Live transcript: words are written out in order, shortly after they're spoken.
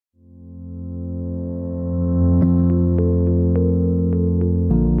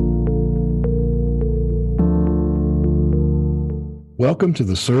Welcome to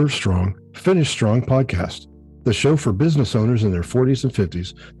the Serve Strong, Finish Strong podcast, the show for business owners in their 40s and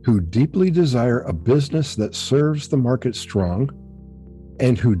 50s who deeply desire a business that serves the market strong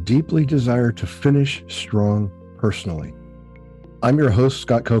and who deeply desire to finish strong personally. I'm your host,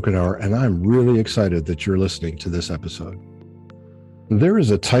 Scott Kokenauer, and I'm really excited that you're listening to this episode. There is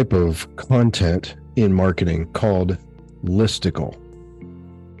a type of content in marketing called listicle.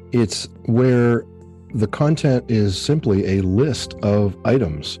 It's where the content is simply a list of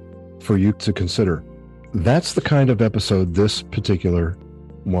items for you to consider. That's the kind of episode this particular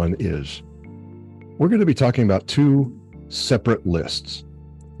one is. We're going to be talking about two separate lists.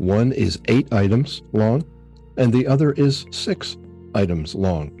 One is 8 items long, and the other is 6 items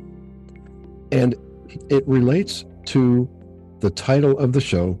long. And it relates to the title of the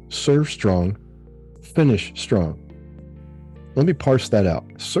show, Serve Strong, Finish Strong. Let me parse that out.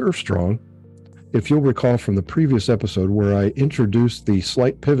 Serve Strong. If you'll recall from the previous episode where I introduced the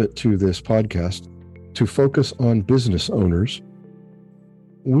slight pivot to this podcast to focus on business owners,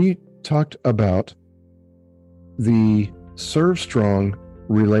 we talked about the serve strong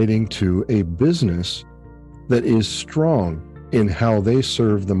relating to a business that is strong in how they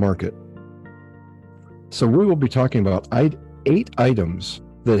serve the market. So we will be talking about 8 items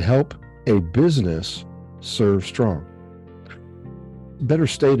that help a business serve strong. Better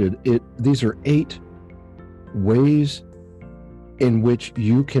stated, these are 8 ways in which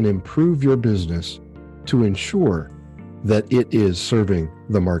you can improve your business to ensure that it is serving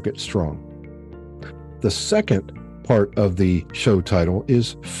the market strong. The second part of the show title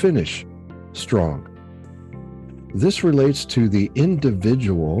is Finish Strong. This relates to the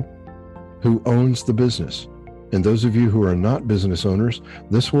individual who owns the business. And those of you who are not business owners,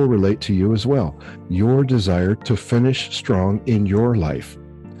 this will relate to you as well. Your desire to finish strong in your life.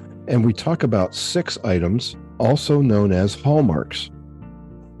 And we talk about 6 items, also known as hallmarks,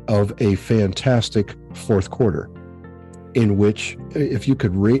 of a fantastic fourth quarter, in which if you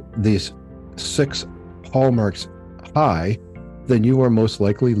could rate these 6 hallmarks high, then you are most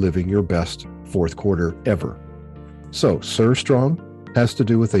likely living your best fourth quarter ever. So, Serve Strong has to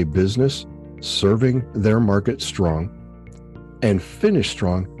do with a business serving their market strong, and Finish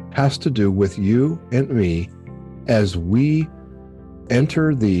Strong has to do with you and me as we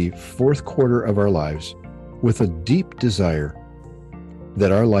enter the fourth quarter of our lives with a deep desire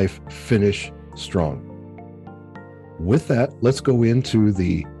that our life finish strong. With that, let's go into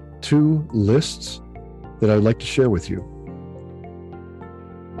the 2 lists that I'd like to share with you.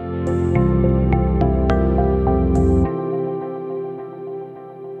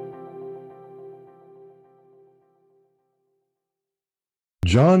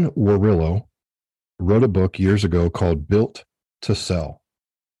 John Warrillow wrote a book years ago called Built to Sell.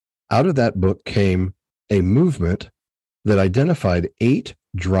 Out of that book came a movement that identified 8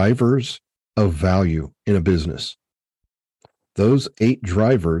 drivers of value in a business. Those 8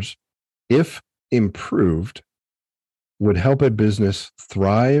 drivers, if improved, would help a business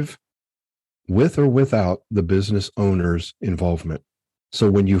thrive with or without the business owner's involvement. So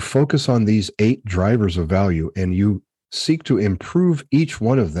when you focus on these 8 drivers of value and you seek to improve each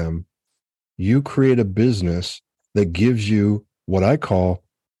one of them, you create a business that gives you what I call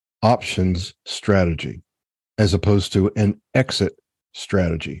options strategy, as opposed to an exit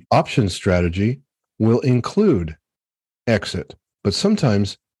strategy. Options strategy will include exit, but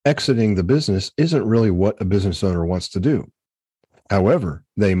sometimes exiting the business isn't really what a business owner wants to do. However,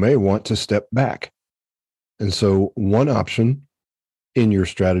 they may want to step back. And so one option in your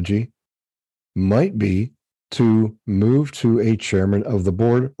strategy might be to move to a chairman of the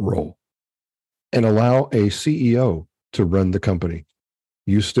board role and allow a CEO to run the company.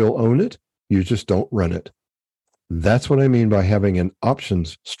 You still own it, you just don't run it. That's what I mean by having an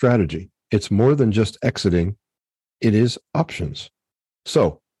options strategy. It's more than just exiting, it is options.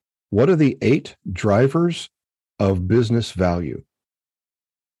 So, what are the 8 drivers of business value?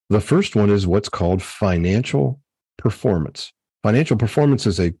 The first one is what's called financial performance. Financial performance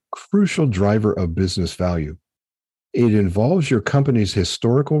is a crucial driver of business value. It involves your company's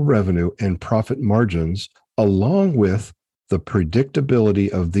historical revenue and profit margins, along with the predictability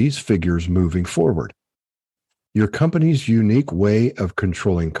of these figures moving forward. Your company's unique way of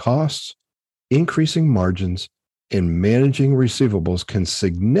controlling costs, increasing margins, and managing receivables can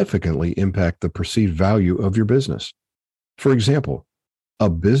significantly impact the perceived value of your business. For example, a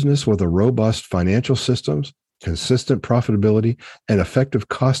business with a robust financial systems, consistent profitability, and effective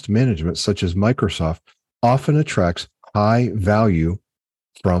cost management, such as Microsoft, often attracts high value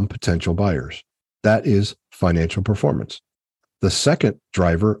from potential buyers. That is financial performance. The second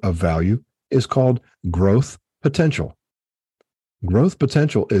driver of value is called growth potential. Growth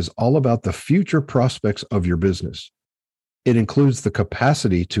potential is all about the future prospects of your business. It includes the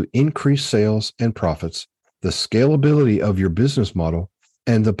capacity to increase sales and profits, the scalability of your business model,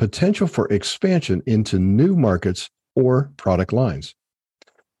 and the potential for expansion into new markets or product lines.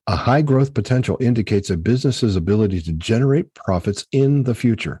 A high growth potential indicates a business's ability to generate profits in the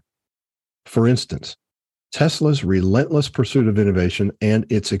future. For instance, Tesla's relentless pursuit of innovation and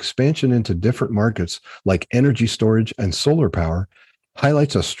its expansion into different markets like energy storage and solar power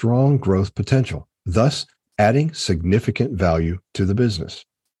highlights a strong growth potential, thus adding significant value to the business.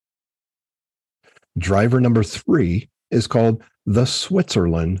 Driver number 3 is called the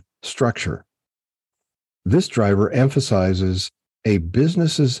Switzerland structure. This driver emphasizes a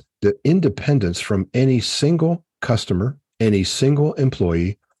business's independence from any single customer, any single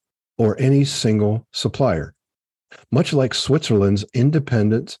employee, or any single supplier, much like Switzerland's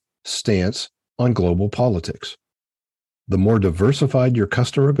independent stance on global politics. The more diversified your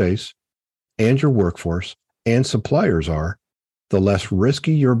customer base and your workforce and suppliers are, the less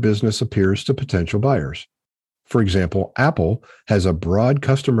risky your business appears to potential buyers. For example, Apple has a broad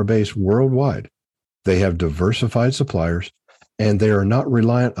customer base worldwide. They have diversified suppliers, and they are not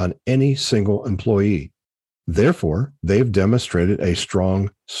reliant on any single employee. Therefore, they've demonstrated a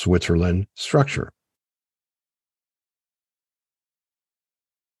strong Switzerland structure.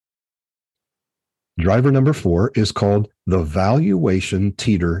 Driver number 4 is called the valuation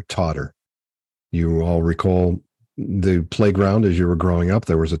teeter-totter. You all recall the playground as you were growing up.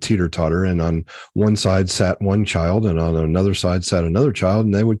 There was a teeter-totter, and on one side sat one child, and on another side sat another child,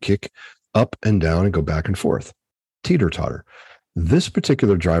 and they would kick up and down and go back and forth. Teeter-totter. This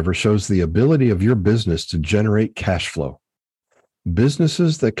particular driver shows the ability of your business to generate cash flow.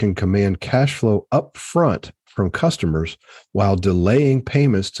 Businesses that can command cash flow up front from customers while delaying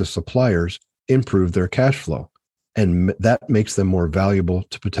payments to suppliers improve their cash flow, and that makes them more valuable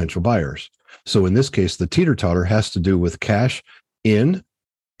to potential buyers. So in this case, the teeter-totter has to do with cash in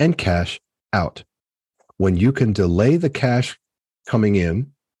and cash out. When you can delay the cash coming in,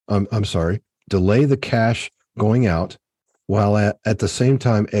 delay the cash going out, while at the same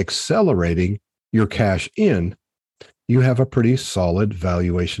time accelerating your cash in, you have a pretty solid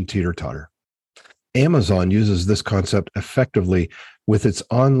valuation teeter-totter. Amazon uses this concept effectively with its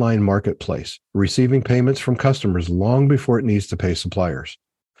online marketplace, receiving payments from customers long before it needs to pay suppliers.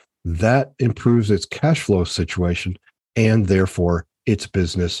 That improves its cash flow situation and therefore its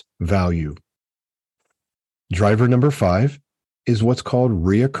business value. Driver number 5 is what's called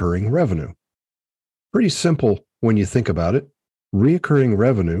reoccurring revenue. Pretty simple when you think about it. Reoccurring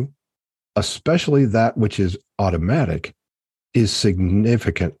revenue, especially that which is automatic, is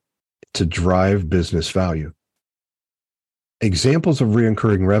significant to drive business value. Examples of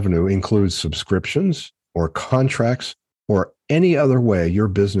reoccurring revenue include subscriptions or contracts or any other way your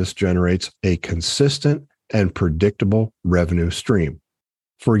business generates a consistent and predictable revenue stream.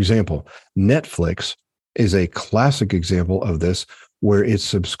 For example, Netflix is a classic example of this, where its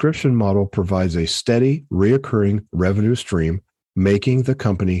subscription model provides a steady, reoccurring revenue stream, making the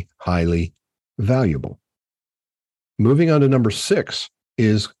company highly valuable. Moving on to number 6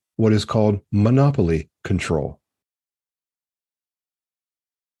 is what is called monopoly control.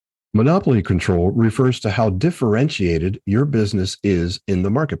 Monopoly control refers to how differentiated your business is in the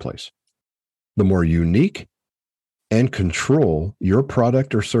marketplace. The more unique and control your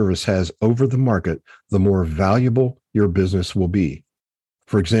product or service has over the market, the more valuable your business will be.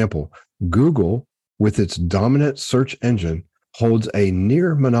 For example, Google, with its dominant search engine, holds a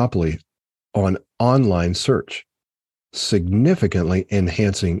near monopoly on online search, significantly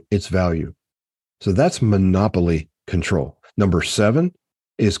enhancing its value. So that's monopoly control. Number 7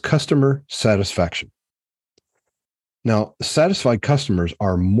 is customer satisfaction. Now, satisfied customers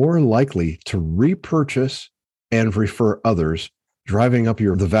are more likely to repurchase and refer others, driving up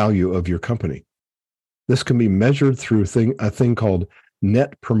the value of your company. This can be measured through a thing called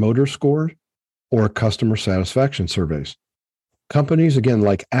Net Promoter Score or customer satisfaction surveys. Companies, again,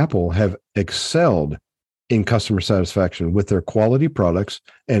 like Apple, have excelled in customer satisfaction with their quality products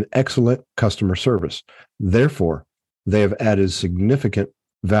and excellent customer service. Therefore, they have added significant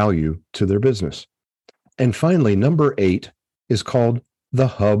value to their business. And finally, number 8 is called the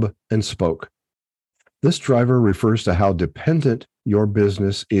hub and spoke. This driver refers to how dependent your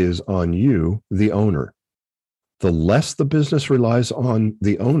business is on you, the owner. The less the business relies on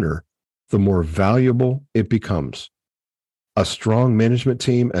the owner, the more valuable it becomes. A strong management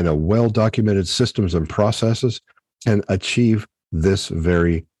team and a well-documented systems and processes can achieve this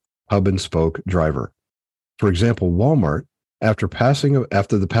very hub and spoke driver. For example, Walmart, after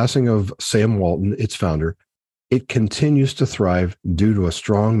the passing of Sam Walton, its founder, It continues to thrive due to a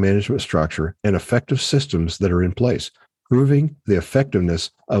strong management structure and effective systems that are in place, proving the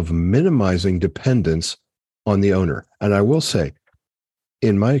effectiveness of minimizing dependence on the owner. And I will say,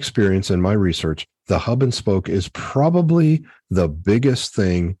 in my experience and my research, the hub and spoke is probably the biggest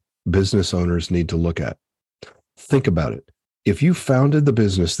thing business owners need to look at. Think about it. If you founded the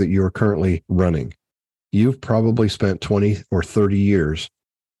business that you're currently running, you've probably spent 20 or 30 years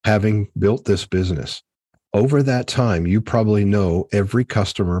having built this business. Over that time, you probably know every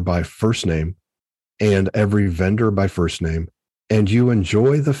customer by first name and every vendor by first name, and you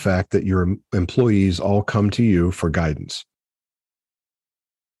enjoy the fact that your employees all come to you for guidance.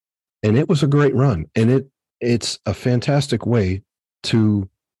 And it was a great run, and it's a fantastic way to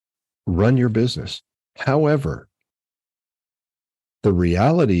run your business. However, the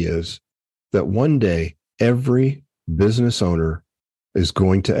reality is that one day every business owner is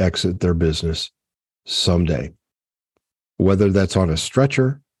going to exit their business someday, whether that's on a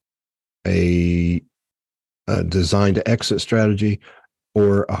stretcher, a designed exit strategy,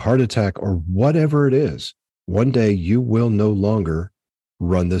 or a heart attack, or whatever it is. One day you will no longer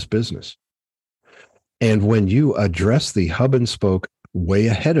run this business. And when you address the hub and spoke way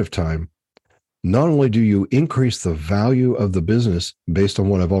ahead of time, not only do you increase the value of the business based on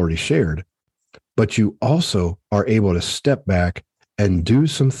what I've already shared, but you also are able to step back and do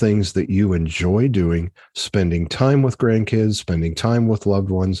some things that you enjoy doing, spending time with grandkids, spending time with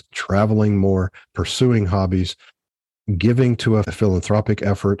loved ones, traveling more, pursuing hobbies, giving to a philanthropic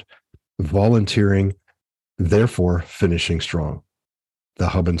effort, volunteering, therefore finishing strong. The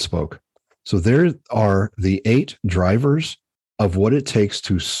hub and spoke. So there are the 8 drivers of what it takes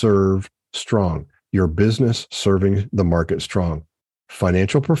to serve strong, your business serving the market strong: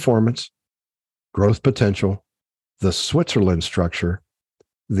 financial performance, growth potential, the Switzerland structure,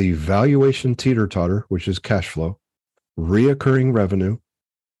 the valuation teeter-totter, which is cash flow, reoccurring revenue,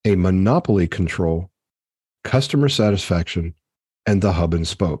 a monopoly control, customer satisfaction, and the hub and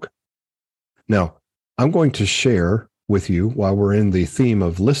spoke. Now, I'm going to share with you, while we're in the theme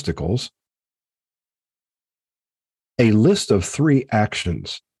of listicles, a list of 3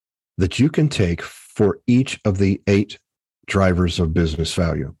 actions that you can take for each of the 8 drivers of business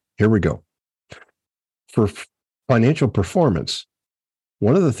value. Here we go. For financial performance,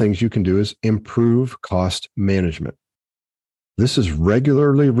 one of the things you can do is improve cost management. This is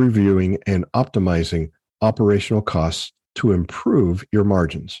regularly reviewing and optimizing operational costs to improve your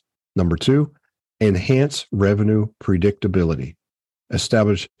margins. Number 2, enhance revenue predictability.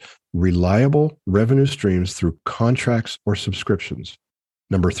 Establish reliable revenue streams through contracts or subscriptions.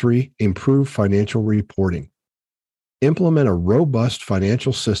 Number 3, improve financial reporting. Implement a robust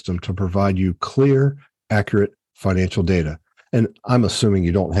financial system to provide you clear, accurate financial data. And I'm assuming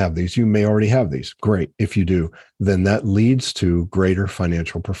you don't have these. You may already have these. Great. If you do, then that leads to greater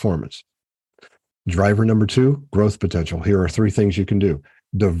financial performance. Driver number 2, growth potential. Here are 3 things you can do.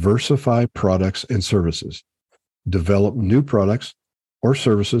 Diversify products and services. Develop new products or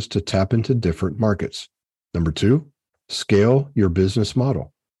services to tap into different markets. Number 2, scale your business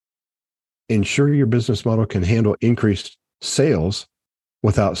model. Ensure your business model can handle increased sales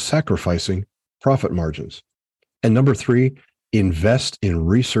without sacrificing profit margins. And number 3, invest in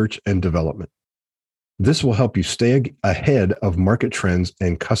research and development. This will help you stay ahead of market trends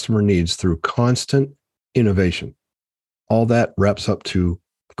and customer needs through constant innovation. All that wraps up to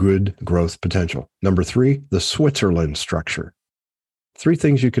good growth potential. Number 3, the Switzerland structure. 3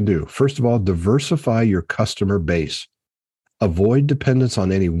 things you can do. First of all, diversify your customer base. Avoid dependence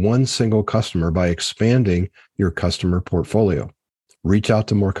on any one single customer by expanding your customer portfolio. Reach out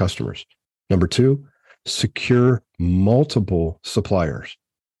to more customers. Number 2, secure multiple suppliers.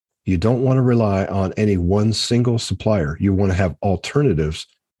 You don't want to rely on any one single supplier. You want to have alternatives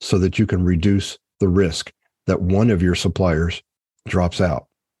so that you can reduce the risk that one of your suppliers drops out.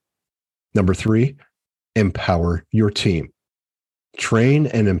 Number 3, empower your team. Train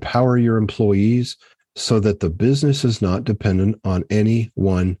and empower your employees so that the business is not dependent on any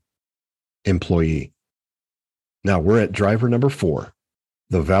one employee. Now we're at driver number 4,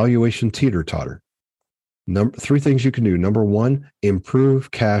 the valuation teeter-totter. 3 things you can do. Number 1,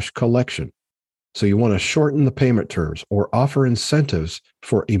 improve cash collection. So you want to shorten the payment terms or offer incentives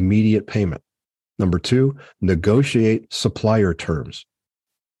for immediate payment. Number 2, negotiate supplier terms.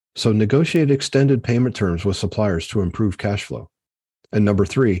 So negotiate extended payment terms with suppliers to improve cash flow. And number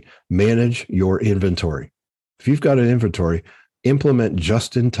 3, manage your inventory. If you've got an inventory, implement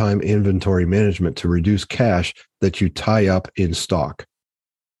just-in-time inventory management to reduce cash that you tie up in stock.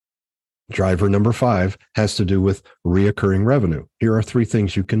 Driver number 5 has to do with reoccurring revenue. Here are 3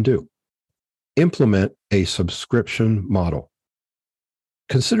 things you can do. Implement a subscription model.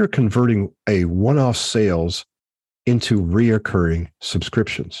 Consider converting a one-off sales into reoccurring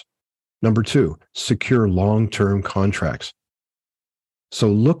subscriptions. Number 2, secure long-term contracts. So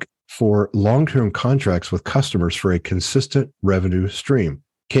look for long-term contracts with customers for a consistent revenue stream.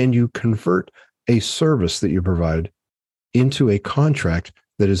 Can you convert a service that you provide into a contract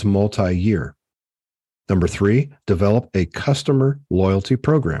that is multi-year? Number 3, develop a customer loyalty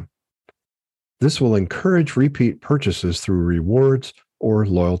program. This will encourage repeat purchases through rewards or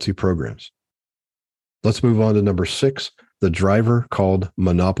loyalty programs. Let's move on to number 6, the driver called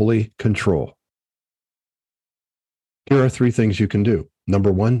monopoly control. Here are 3 things you can do.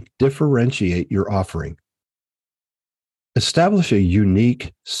 Number 1, differentiate your offering. Establish a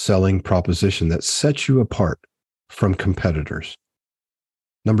unique selling proposition that sets you apart from competitors.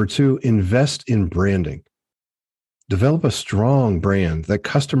 Number 2, invest in branding. Develop a strong brand that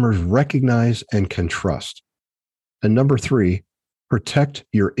customers recognize and can trust. And number 3, protect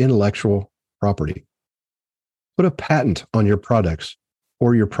your intellectual property. Put a patent on your products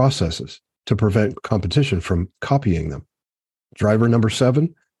or your processes to prevent competition from copying them. Driver number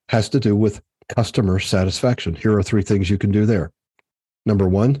 7 has to do with customer satisfaction. Here are 3 things you can do there. Number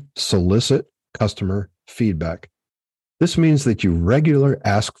 1, solicit customer feedback. This means that you regularly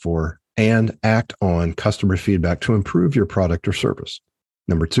ask for and act on customer feedback to improve your product or service.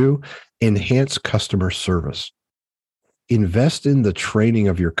 Number 2, enhance customer service. Invest in the training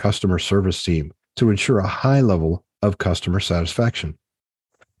of your customer service team to ensure a high level of customer satisfaction.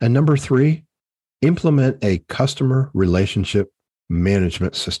 And number 3, implement a customer relationship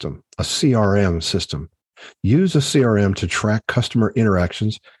management system, a CRM system. Use a CRM to track customer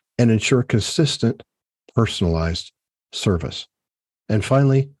interactions and ensure consistent, personalized service. And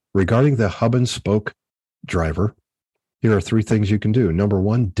finally, regarding the hub and spoke driver, here are 3 things you can do. Number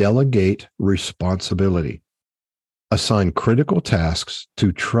 1, delegate responsibility. Assign critical tasks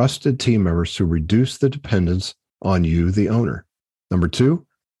to trusted team members to reduce the dependence on you, the owner. Number 2,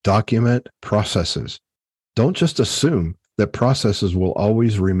 document processes. Don't just assume that processes will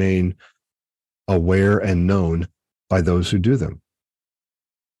always remain aware and known by those who do them.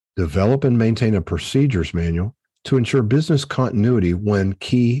 Develop and maintain a procedures manual to ensure business continuity when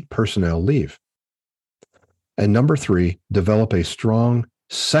key personnel leave. And number 3, develop a strong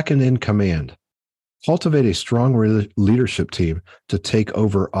second in command. Cultivate a strong leadership team to take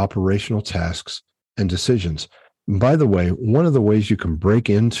over operational tasks and decisions. By the way, one of the ways you can break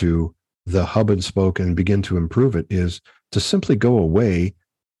into the hub and spoke and begin to improve it is to simply go away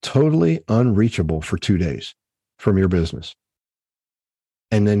totally unreachable for 2 days from your business.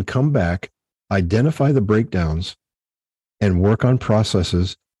 And then come back, identify the breakdowns, and work on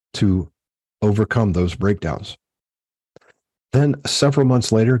processes to overcome those breakdowns. Then several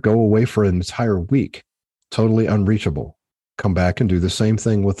months later, go away for an entire week, totally unreachable. Come back and do the same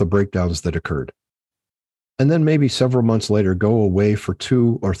thing with the breakdowns that occurred. And then maybe several months later, go away for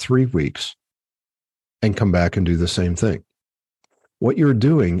 2 or 3 weeks and come back and do the same thing. What you're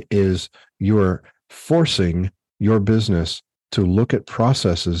doing is you're forcing your business to look at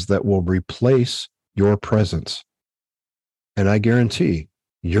processes that will replace your presence. And I guarantee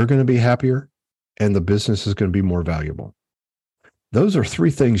you're going to be happier and the business is going to be more valuable. Those are 3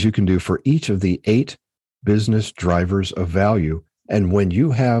 things you can do for each of the 8 business drivers of value. And when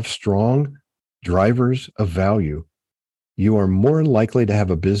you have strong drivers of value, you are more likely to have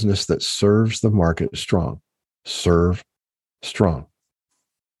a business that serves the market strong. Serve strong.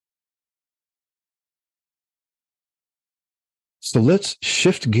 So let's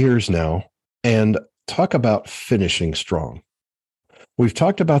shift gears now and talk about finishing strong. We've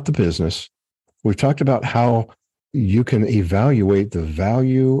talked about the business. We've talked about how you can evaluate the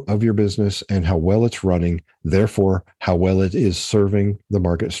value of your business and how well it's running, therefore, how well it is serving the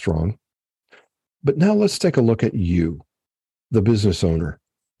market strong. But now let's take a look at you, the business owner,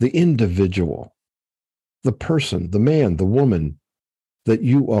 the individual, the person, the man, the woman that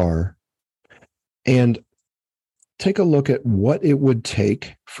you are, and take a look at what it would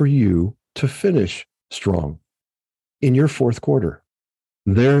take for you to finish strong in your 4th quarter.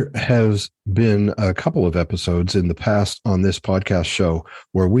 There has been a couple of episodes in the past on this podcast show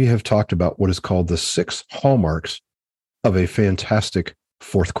where we have talked about what is called the 6 hallmarks of a fantastic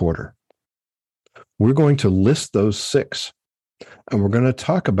 4th quarter. We're going to list those 6, and we're going to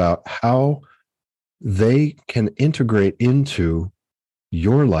talk about how they can integrate into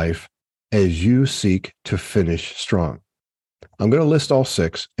your life as you seek to finish strong. I'm going to list all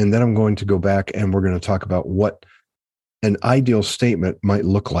 6, and then I'm going to go back and we're going to talk about what an ideal statement might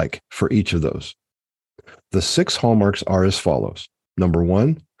look like for each of those. The 6 hallmarks are as follows. Number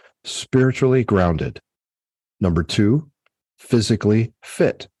 1, spiritually grounded. Number 2, physically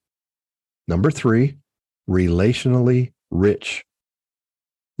fit. Number 3, relationally rich.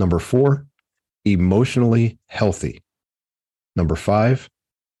 Number 4, emotionally healthy. Number 5,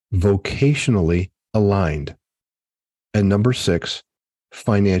 vocationally aligned. And number 6,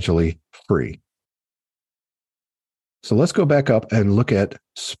 financially free. So let's go back up and look at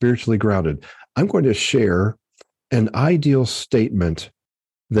spiritually grounded. I'm going to share an ideal statement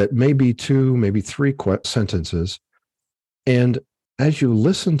that may be 2, maybe 3 sentences. And as you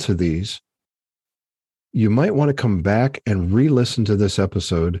listen to these, you might want to come back and re-listen to this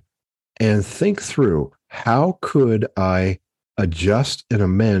episode and think through, how could I adjust and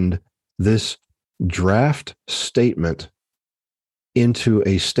amend this draft statement into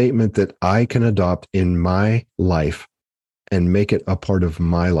a statement that I can adopt in my life and make it a part of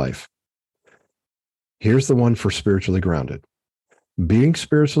my life. Here's the one for spiritually grounded. Being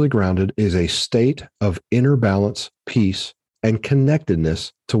spiritually grounded is a state of inner balance, peace, and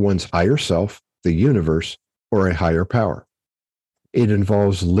connectedness to one's higher self, the universe, or a higher power. It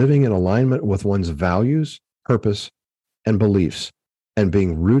involves living in alignment with one's values, purpose, and beliefs, and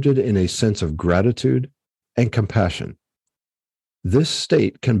being rooted in a sense of gratitude and compassion. This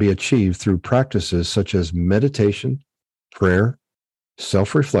state can be achieved through practices such as meditation, prayer,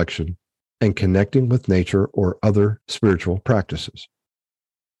 self-reflection, and connecting with nature or other spiritual practices.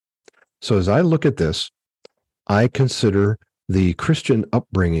 So as I look at this, I consider the Christian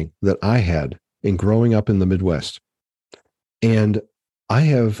upbringing that I had in growing up in the Midwest. And I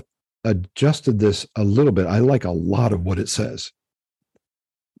have adjusted this a little bit. I like a lot of what it says.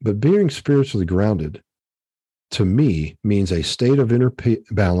 But being spiritually grounded, to me, means a state of inner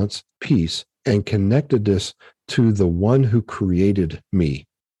balance, peace, and connectedness to the one who created me.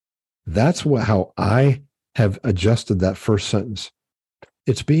 That's how I have adjusted that first sentence.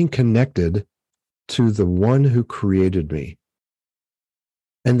 It's being connected to the one who created me.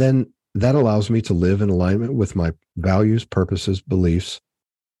 And then that allows me to live in alignment with my values, purposes, beliefs,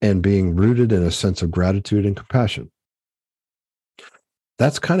 and being rooted in a sense of gratitude and compassion.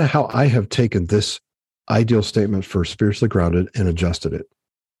 That's kind of how I have taken this ideal statement for spiritually grounded and adjusted it.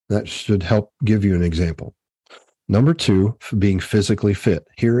 That should help give you an example. Number 2, being physically fit.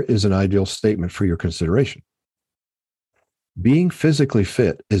 Here is an ideal statement for your consideration. Being physically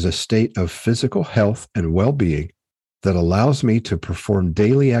fit is a state of physical health and well-being that allows me to perform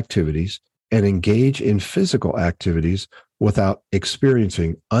daily activities and engage in physical activities without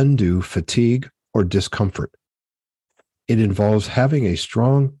experiencing undue fatigue or discomfort. It involves having a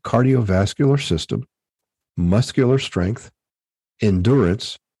strong cardiovascular system, muscular strength,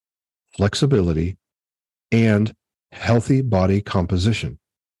 endurance, flexibility, and healthy body composition.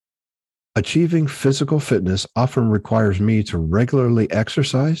 Achieving physical fitness often requires me to regularly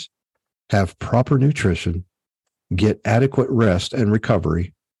exercise, have proper nutrition, get adequate rest and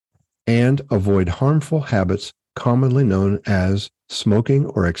recovery, and avoid harmful habits commonly known as smoking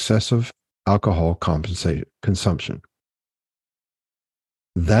or excessive alcohol consumption.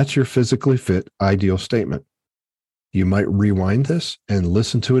 That's your physically fit ideal statement. You might rewind this and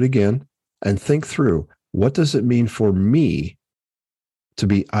listen to it again and think through, what does it mean for me to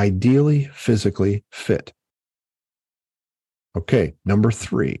be ideally physically fit? Okay, number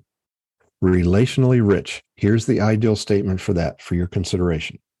 3, relationally rich. Here's the ideal statement for that, for your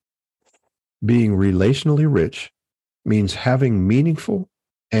consideration. Being relationally rich means having meaningful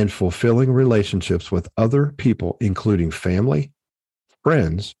and fulfilling relationships with other people, including family,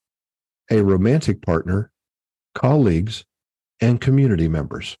 friends, a romantic partner, colleagues, and community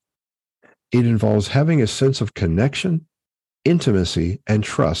members. It involves having a sense of connection, intimacy, and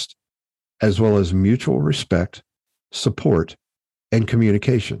trust, as well as mutual respect, support, and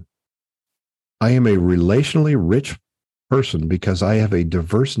communication. I am a relationally rich person because I have a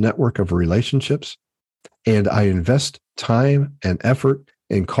diverse network of relationships, and I invest time and effort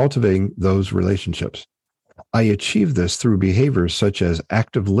in cultivating those relationships. I achieve this through behaviors such as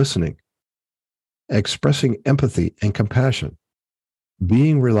active listening, expressing empathy and compassion,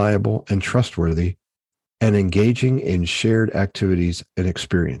 being reliable and trustworthy, and engaging in shared activities and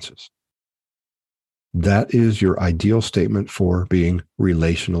experiences. That is your ideal statement for being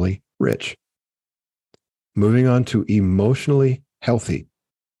relationally rich. Moving on to emotionally healthy.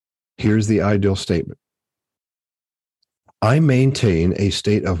 Here's the ideal statement. I maintain a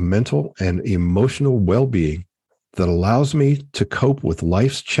state of mental and emotional well-being that allows me to cope with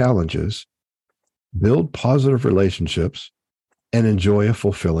life's challenges, build positive relationships, and enjoy a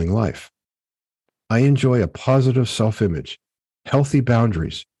fulfilling life. I enjoy a positive self-image, healthy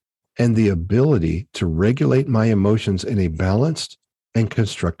boundaries, and the ability to regulate my emotions in a balanced and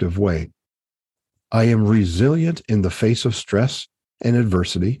constructive way. I am resilient in the face of stress and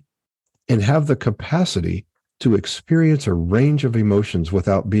adversity and have the capacity to experience a range of emotions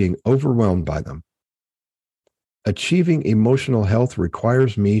without being overwhelmed by them. Achieving emotional health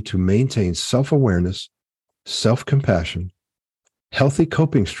requires me to maintain self-awareness, self-compassion, healthy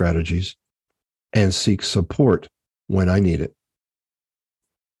coping strategies, and seek support when I need it.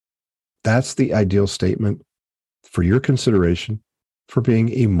 That's the ideal statement for your consideration for being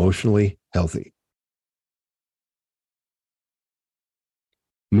emotionally healthy.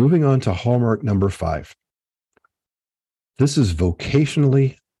 Moving on to hallmark number 5. This is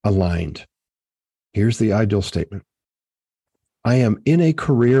vocationally aligned. Here's the ideal statement. I am in a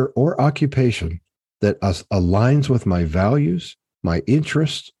career or occupation that aligns with my values, my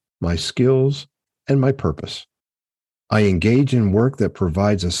interests, my skills, and my purpose. I engage in work that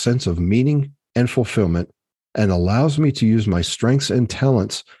provides a sense of meaning and fulfillment and allows me to use my strengths and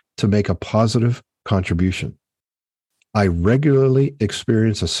talents to make a positive contribution. I regularly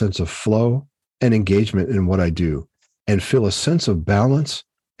experience a sense of flow and engagement in what I do and feel a sense of balance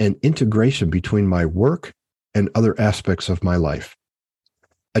and integration between my work and other aspects of my life.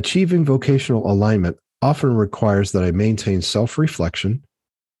 Achieving vocational alignment often requires that I maintain self-reflection,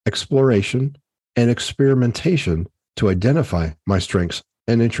 exploration, and experimentation to identify my strengths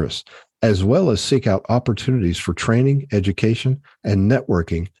and interests, as well as seek out opportunities for training, education, and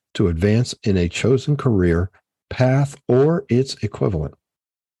networking to advance in a chosen career path or its equivalent.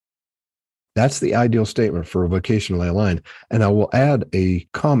 That's the ideal statement for a vocationally aligned. And I will add a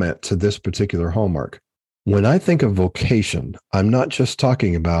comment to this particular hallmark. When I think of vocation, I'm not just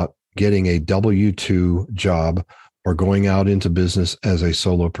talking about getting a W-2 job or going out into business as a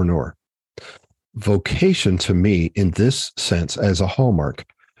solopreneur. Vocation to me, in this sense, as a hallmark,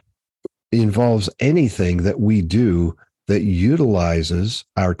 involves anything that we do that utilizes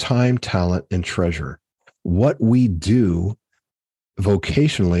our time, talent, and treasure. What we do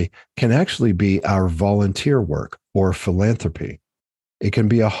vocationally can actually be our volunteer work or philanthropy. It can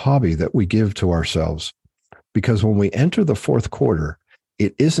be a hobby that we give to ourselves, because when we enter the fourth quarter,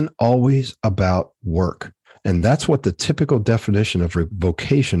 it isn't always about work. And that's what the typical definition of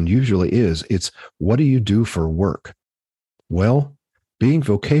vocation usually is. It's, what do you do for work? Well, being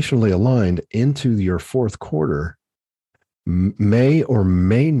vocationally aligned into your fourth quarter may or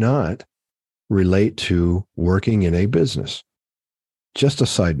may not relate to working in a business. Just a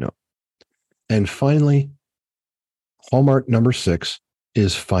side note. And finally, hallmark number 6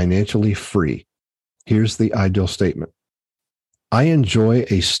 is financially free. Here's the ideal statement. I enjoy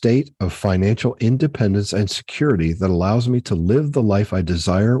a state of financial independence and security that allows me to live the life I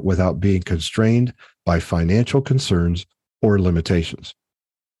desire without being constrained by financial concerns or limitations.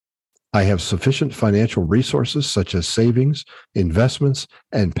 I have sufficient financial resources such as savings, investments,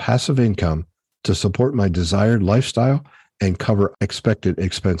 and passive income to support my desired lifestyle and cover expected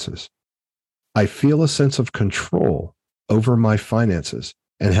expenses. I feel a sense of control over my finances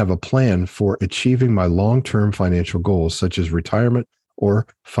and have a plan for achieving my long-term financial goals, such as retirement or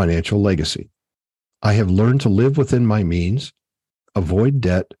financial legacy. I have learned to live within my means, avoid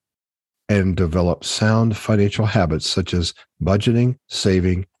debt, and develop sound financial habits such as budgeting,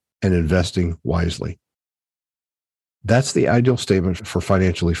 saving, and investing wisely. That's the ideal statement for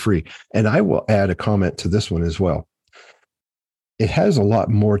financially free. And I will add a comment to this one as well. It has a lot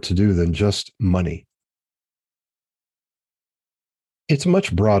more to do than just money. It's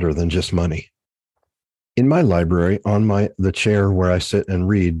much broader than just money. In my library, on the chair where I sit and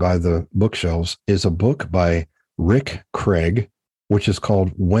read by the bookshelves, is a book by Rick Craig, which is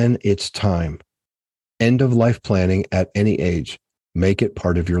called When It's Time: End of Life Planning at Any Age. Make it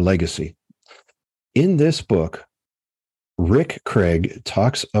part of your legacy. In this book, Rick Craig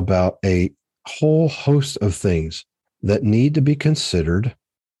talks about a whole host of things that need to be considered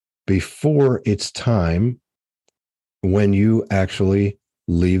before it's time when you actually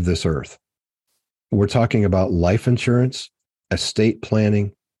leave this earth. We're talking about life insurance, estate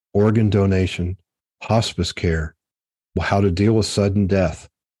planning, organ donation, hospice care, how to deal with sudden death,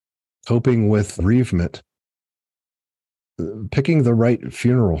 coping with bereavement, picking the right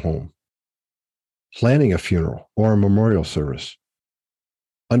funeral home, planning a funeral or a memorial service,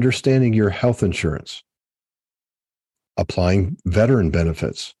 understanding your health insurance, applying veteran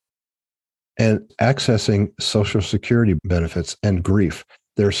benefits, and accessing Social Security benefits and grief.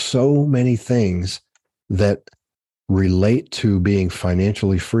 There's so many things that relate to being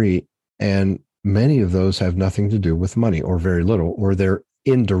financially free, and many of those have nothing to do with money, or very little, or they're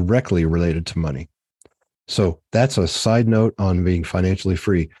indirectly related to money. So that's a side note on being financially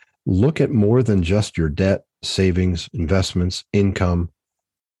free. Look at more than just your debt. savings, investments, income,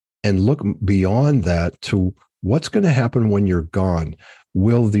 and look beyond that to what's going to happen when you're gone.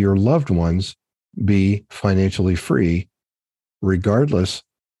 Will your loved ones be financially free regardless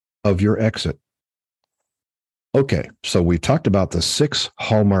of your exit? Okay, so we talked about the 6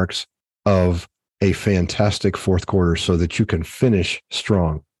 hallmarks of a fantastic fourth quarter so that you can finish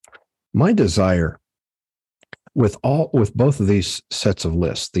strong. My desire with both of these sets of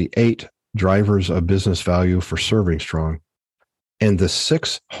lists, the 8 drivers of business value for serving strong and the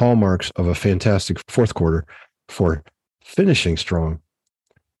 6 hallmarks of a fantastic fourth quarter for finishing strong,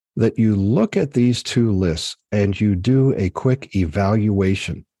 that you look at these 2 lists and you do a quick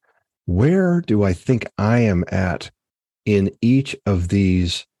evaluation. Where do I think I am at in each of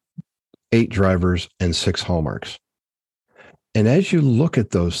these 8 drivers and 6 hallmarks? And as you look at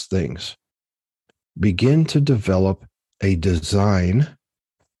those things, begin to develop a design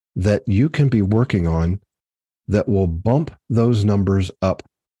that you can be working on that will bump those numbers up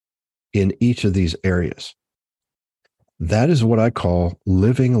in each of these areas. That is what I call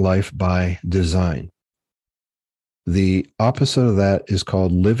living life by design. The opposite of that is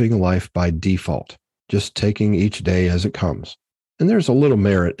called living life by default, just taking each day as it comes. And there's a little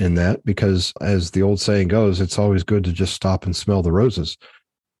merit in that because, as the old saying goes, it's always good to just stop and smell the roses.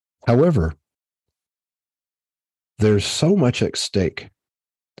 However, there's so much at stake.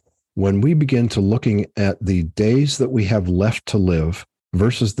 When we begin to looking at the days that we have left to live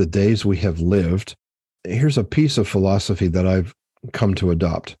versus the days we have lived, here's a piece of philosophy that I've come to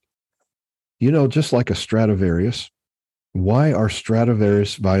adopt. You know, just like a Stradivarius, why are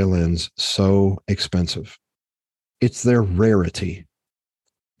Stradivarius violins so expensive? It's their rarity.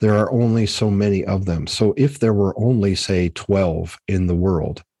 There are only so many of them. So if there were only, say, 12 in the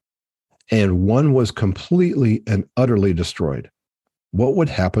world, and one was completely and utterly destroyed, what would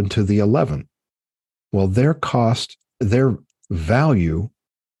happen to the 11? Well, their value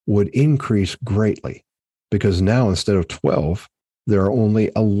would increase greatly because now instead of 12, there are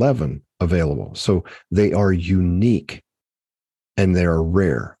only 11 available. So they are unique and they are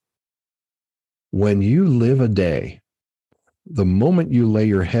rare. When you live a day, the moment you lay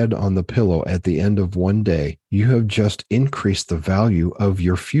your head on the pillow at the end of one day, you have just increased the value of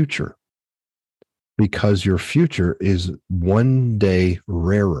your future because your future is one day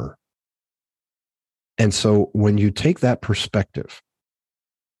rarer. And so when you take that perspective,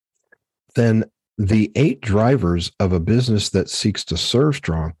 then the 8 drivers of a business that seeks to serve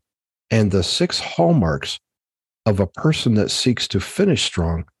strong and the 6 hallmarks of a person that seeks to finish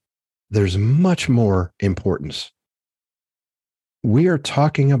strong, there's much more importance. We are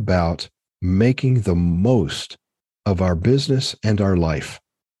talking about making the most of our business and our life.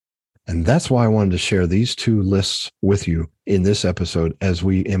 And that's why I wanted to share these 2 lists with you in this episode as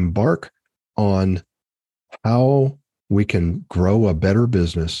we embark on how we can grow a better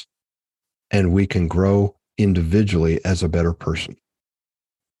business and we can grow individually as a better person.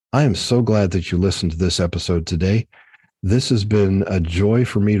 I am so glad that you listened to this episode today. This has been a joy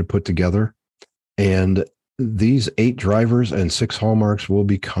for me to put together, and these 8 drivers and 6 hallmarks will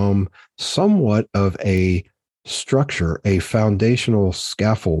become somewhat of a structure, a foundational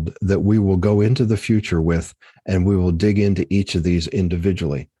scaffold that we will go into the future with, and we will dig into each of these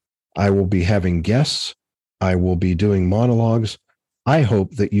individually. I will be having guests. I will be doing monologues. I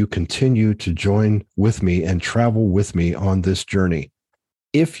hope that you continue to join with me and travel with me on this journey.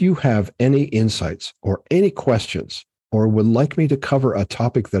 If you have any insights or any questions or would like me to cover a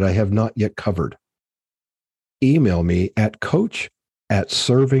topic that I have not yet covered, email me at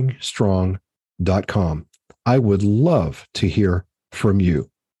coach@servingstrong.com. I would love to hear from you.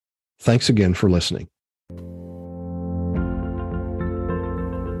 Thanks again for listening.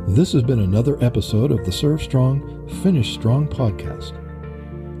 This has been another episode of the Serve Strong, Finish Strong podcast.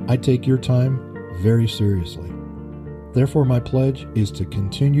 I take your time very seriously. Therefore, my pledge is to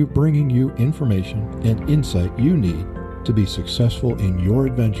continue bringing you information and insight you need to be successful in your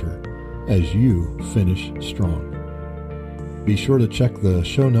adventure as you finish strong. Be sure to check the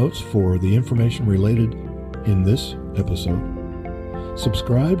show notes for the information related in this episode.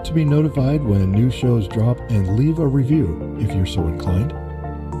 Subscribe to be notified when new shows drop and leave a review if you're so inclined.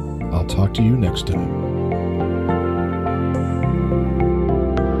 I'll talk to you next time.